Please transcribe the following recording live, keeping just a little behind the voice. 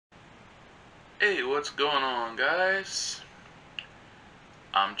Hey, what's going on, guys?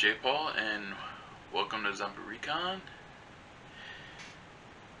 I'm J Paul, and welcome to Zombie Recon.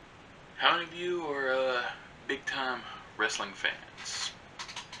 How many of you are big time wrestling fans?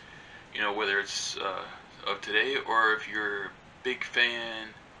 You know, whether it's of today or if you're a big fan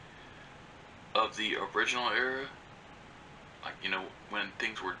of the original era, like, when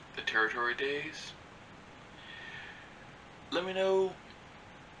things were the territory days. Let me know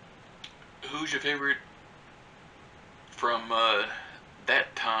who's your favorite from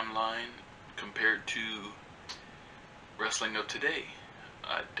that timeline compared to wrestling of today.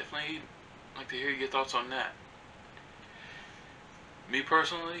 I'd definitely like to hear your thoughts on that. Me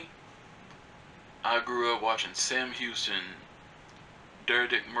personally, I grew up watching Sam Houston,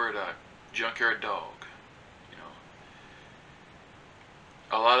 Dick Murdoch, Junkyard Dog. You know,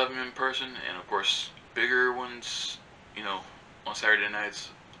 a lot of them in person, and of course, bigger ones. You know, on Saturday nights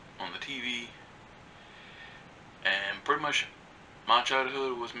on the TV. And pretty much, my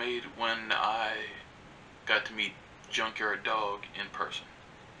childhood was made when I got to meet Junkyard Dog in person.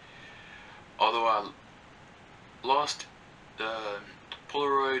 Although I lost the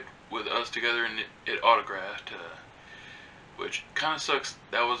Polaroid with us together and it autographed, which kind of sucks.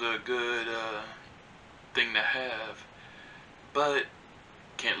 That was a good thing to have, but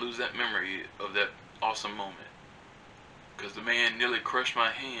can't lose that memory of that awesome moment. Because the man nearly crushed my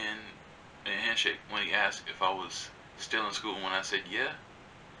hand in a handshake when he asked if I was still in school. When I said yeah,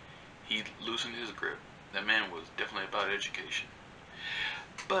 he loosened his grip. That man was definitely about education.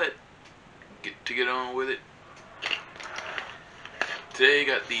 But to get on with it, today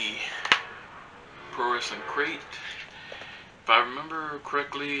got the Pro Wrestling Crate. If I remember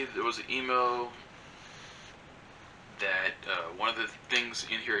correctly, there was an email that one of the things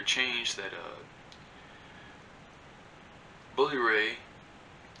in here changed, that Bully Ray,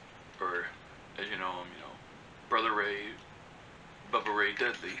 or as you know him, Brother Ray, Bubba Ray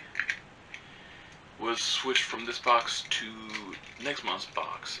Dudley, was switched from this box to next month's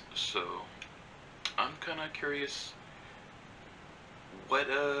box. So I'm kind of curious what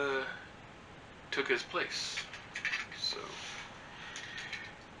took his place. So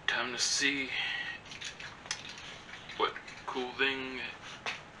time to see what cool thing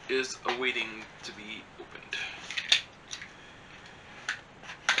is awaiting to be opened.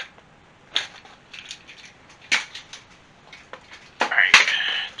 Alright,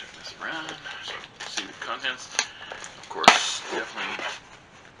 turn this around so I can see the contents. Of course, definitely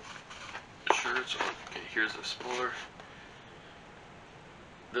the shirts. Okay, here's the spoiler.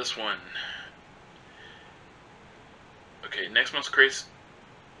 This one. Okay, next month's crates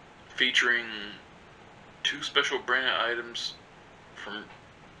featuring two special branded items from,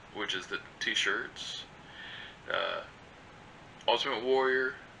 which is the t-shirts. Ultimate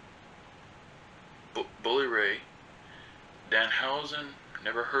Warrior, Bully Ray, Danhausen,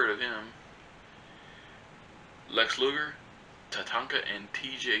 never heard of him, Lex Luger, Tatanka, and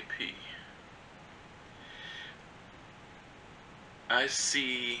TJP. I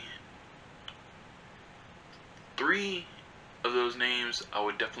see 3 of those names I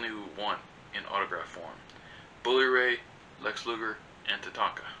would definitely want in autograph form: Bully Ray, Lex Luger, and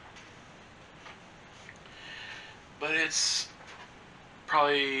Tatanka. But it's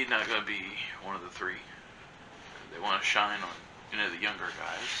probably not going to be one of the 3. They want to shine on the younger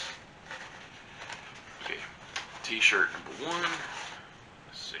guys. Okay, t-shirt number 1.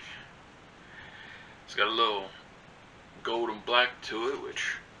 Let's see. It's got a little gold and black to it,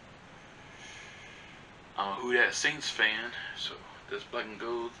 which I'm a Who Dat Saints fan, so this black and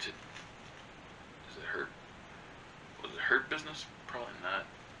gold, does it hurt? Was it hurt business? Probably not.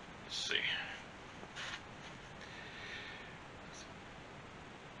 Let's see.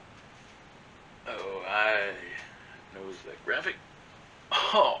 Oh, I knows that graphic.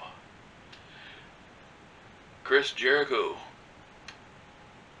 Oh, Chris Jericho,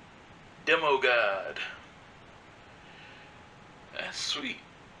 Demo God. That's sweet.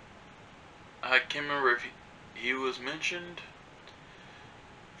 I can't remember if he was mentioned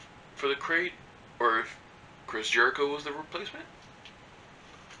for the crate or if Chris Jericho was the replacement.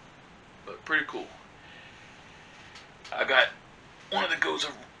 But pretty cool. I got one of the goats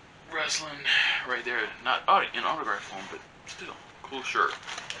of wrestling right there. Not in autograph form, but still. Cool shirt.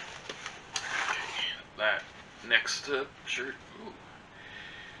 Okay, that next shirt. Ooh.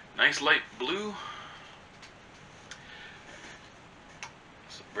 Nice light blue.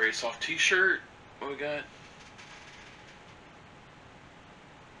 It's a very soft t-shirt. What we got?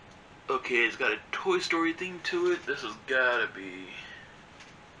 Okay, it's got a Toy Story theme to it. This has gotta be...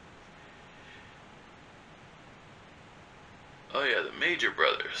 Oh yeah, the Major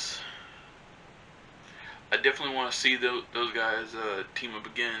Brothers. I definitely want to see those guys team up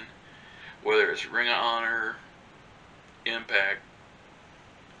again, whether it's Ring of Honor, Impact,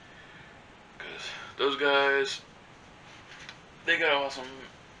 because those guys, they got awesome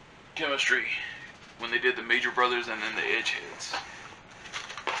chemistry when they did the Major Brothers and then the Edgeheads.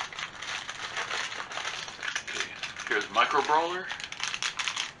 Okay, here's Micro Brawler.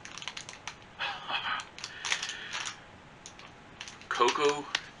 Coco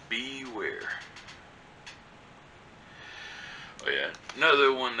Beware. Oh yeah,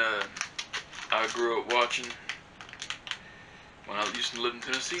 another one I grew up watching when I used to live in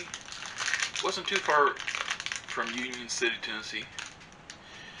Tennessee. Wasn't too far from Union City, Tennessee.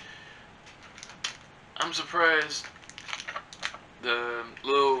 I'm surprised the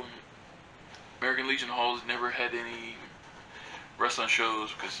little American Legion halls never had any wrestling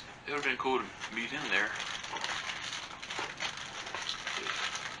shows, because it would have been cool to meet him there.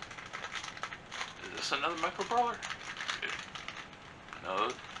 Is this another Micro Brawler? No,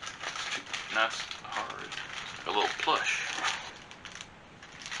 not hard. A little plush.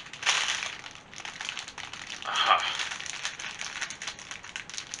 Aha.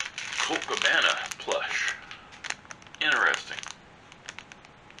 Colt Cabana plush. Interesting.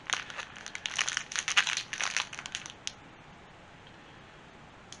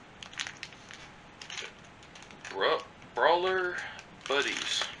 Brawler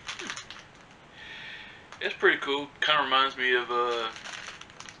Buddies. It's pretty cool. Kind of reminds me of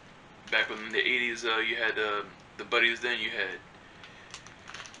back in the 80s. You had the Buddies. Then you had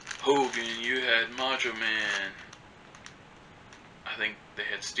Hogan. You had Macho Man. I think they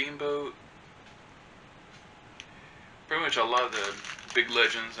had Steamboat. Pretty much a lot of the big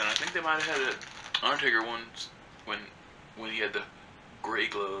legends, and I think they might have had an Undertaker once when he had the gray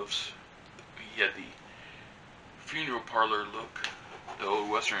gloves. He had the funeral parlor look, the old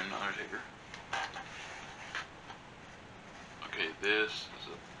Western Undertaker. Okay, this is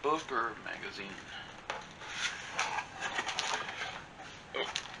a Booker magazine. Oh,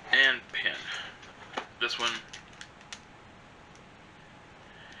 and pen. This one,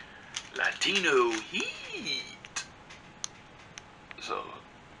 Latino Heat. So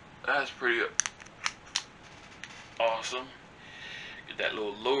that's pretty awesome. Get that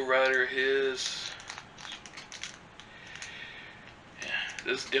little lowrider of his. Yeah,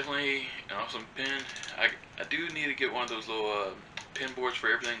 this is definitely an awesome pen. I do need to get one of those little pin boards for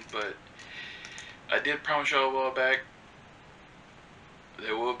everything, but I did promise y'all a while back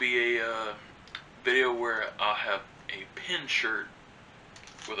there will be a video where I'll have a pin shirt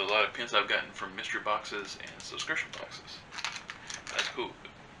with a lot of pins I've gotten from mystery boxes and subscription boxes. That's cool.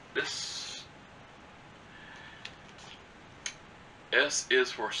 This S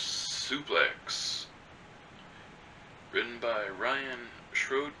is for Suplex. Written by Ryan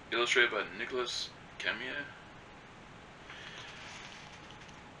Schroed, illustrated by Nicholas Camia.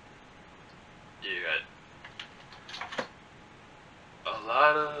 You got a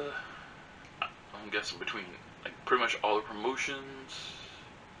lot of, I'm guessing between like pretty much all the promotions.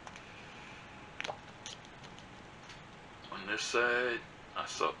 On this side, I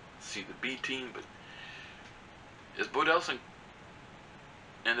see the B team, but is Bo Dallas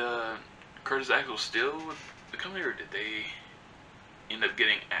and Curtis Axel still with the company, or did they end up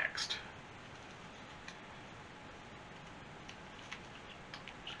getting axed?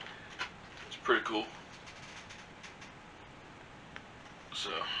 It's pretty cool. So,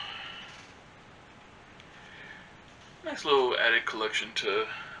 nice little added collection to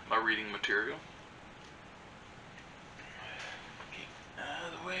my reading material. Okay,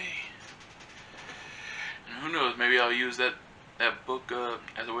 out of the way. And who knows, maybe I'll use that book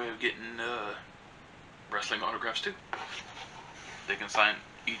as a way of getting wrestling autographs too. They can sign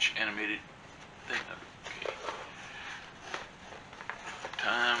each animated thing. Okay.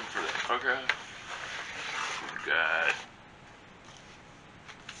 Time for the autograph. We've got,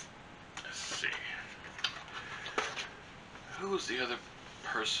 let's see, who was the other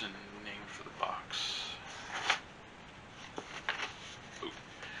person named for the box? Ooh.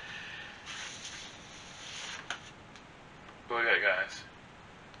 What we got, guys?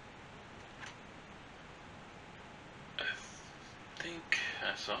 I think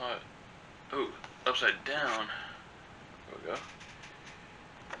I saw it. Oh, upside down. There we go.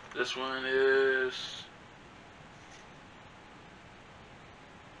 This one is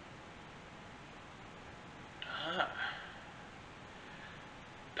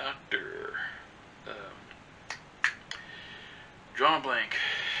Dr. Drawing blank.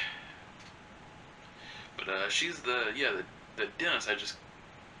 But she's the dentist.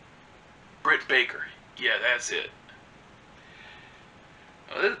 Britt Baker. Yeah, that's it.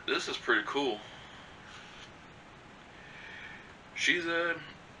 This is pretty cool. she's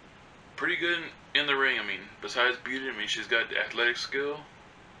pretty good in the ring. I mean, besides beauty, I mean, she's got athletic skill.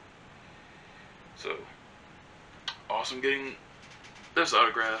 So, awesome getting this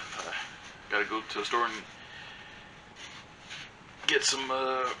autograph. I gotta go to the store and get some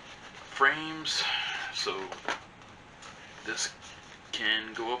frames so this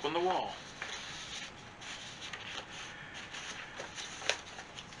can go up on the wall.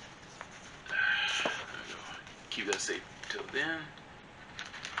 Keep that safe till then.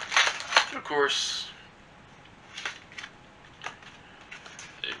 And of course,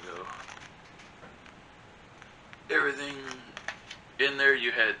 there you go. Everything in there.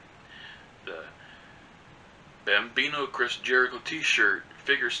 You had the Bambino Chris Jericho t-shirt,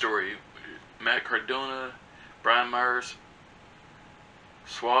 figure story, Matt Cardona, Brian Myers,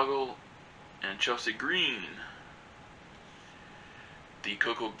 Swoggle, and Chelsea Green. The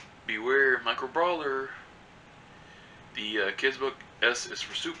Coco Beware Micro Brawler. The Kids Book S is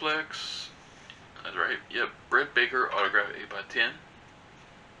for Suplex. That's right. Yep. Brett Baker autograph 8x10.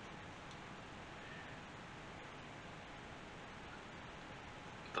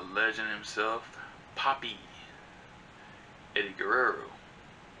 The legend himself, Poppy. Eddie Guerrero.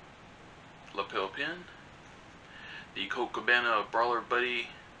 Lapel pin. The Colt Cabana Brawler Buddy.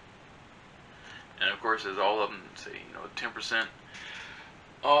 And of course, as all of them say, 10%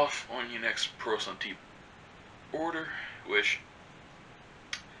 off on your next Pro Wrestling Tee order, which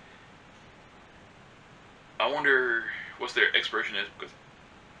I wonder what's their expiration is, because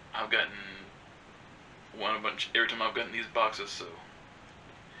I've gotten one a bunch every time I've gotten these boxes, so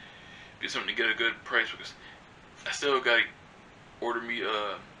be something to get a good price, because I still gotta order me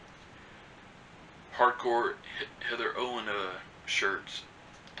hardcore Heather Owen shirts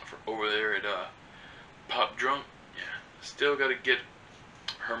for over there at Pop Drunk. Yeah, still gotta get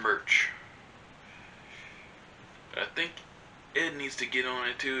her merch. I think Ed needs to get on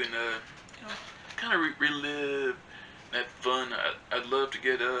it too, and kind of relive that fun. I'd love to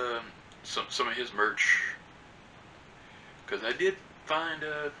get some of his merch, because I did find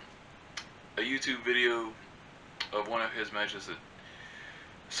a YouTube video of one of his matches that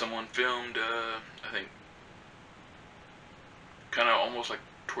someone filmed. I think kind of almost like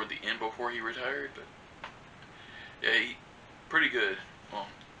toward the end before he retired, but yeah, pretty good. Well,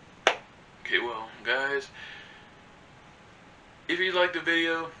 okay, well, guys, if you liked the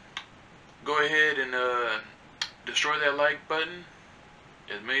video, go ahead and destroy that like button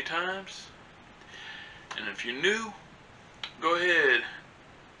as many times. And if you're new, go ahead.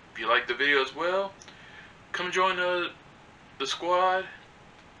 If you like the video as well, come join the squad.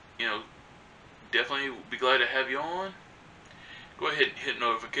 Definitely be glad to have you on. Go ahead and hit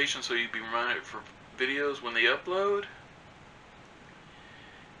notifications so you'll be reminded for videos when they upload.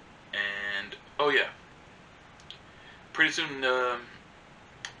 And oh yeah, pretty soon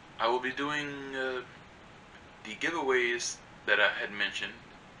I will be doing the giveaways that I had mentioned,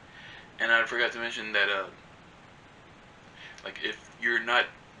 and I forgot to mention that like if you're not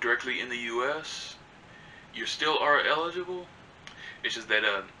directly in the U.S., you still are eligible. It's just that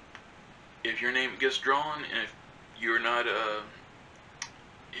if your name gets drawn and if you're not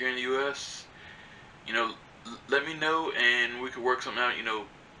here in the U.S., let me know and we could work something out.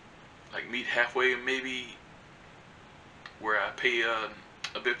 Like meet halfway maybe, where I pay a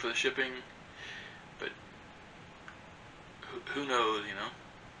bit for the shipping, but who knows,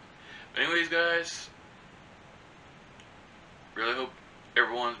 But anyways, guys, really hope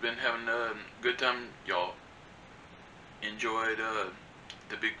everyone's been having a good time. Y'all enjoyed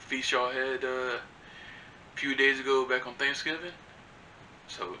the big feast y'all had a few days ago back on Thanksgiving.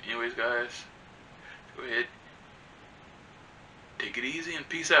 So anyways, guys, go ahead, take it easy and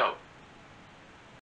peace out.